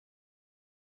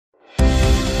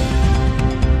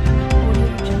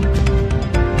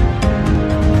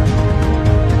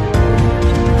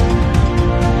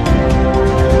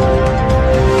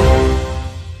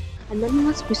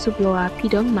whistleblower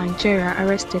Pidom, Nigeria,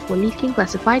 arrested for leaking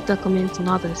classified documents and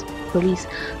others. Police.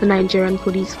 The Nigerian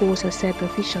police force has said the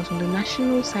officials from the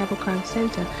National Cybercrime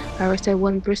Center arrested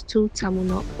one Bristol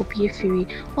Tamuno Obiefiri,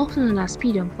 also known as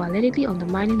Pidom, for allegedly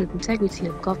undermining the integrity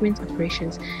of government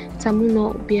operations.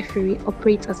 Tamuno Obiefiri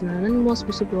operates as an anonymous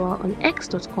whistleblower on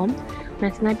X.com,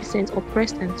 99%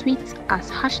 oppressed, and tweets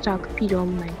as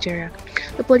 #Pidom Nigeria.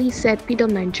 The police said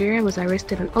Pidom Nigeria was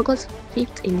arrested on August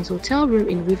 5th in his hotel room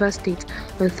in Rivers State.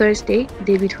 On Thursday,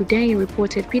 David Hudeyin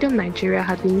reported Pidom Nigeria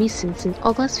had been missing since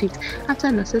August 5th after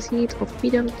an associate of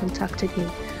Pidom contacted him.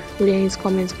 Hudeyin's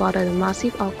comments gathered a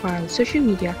massive outcry on social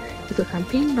media, with a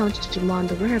campaign launched to demand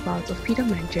the whereabouts of Pidom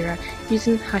Nigeria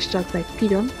using hashtags like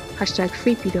Pidom,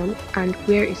 #FreePidom, and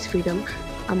Where is Freedom,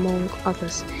 among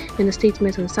others. In a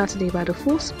statement on Saturday by the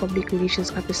force public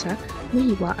relations officer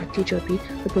Muyiwa Adejobi,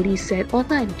 the police said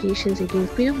other allegations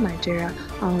against Pidom Nigeria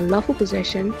are unlawful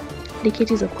possession,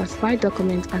 leakages of classified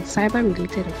documents, and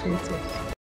cyber-related offences.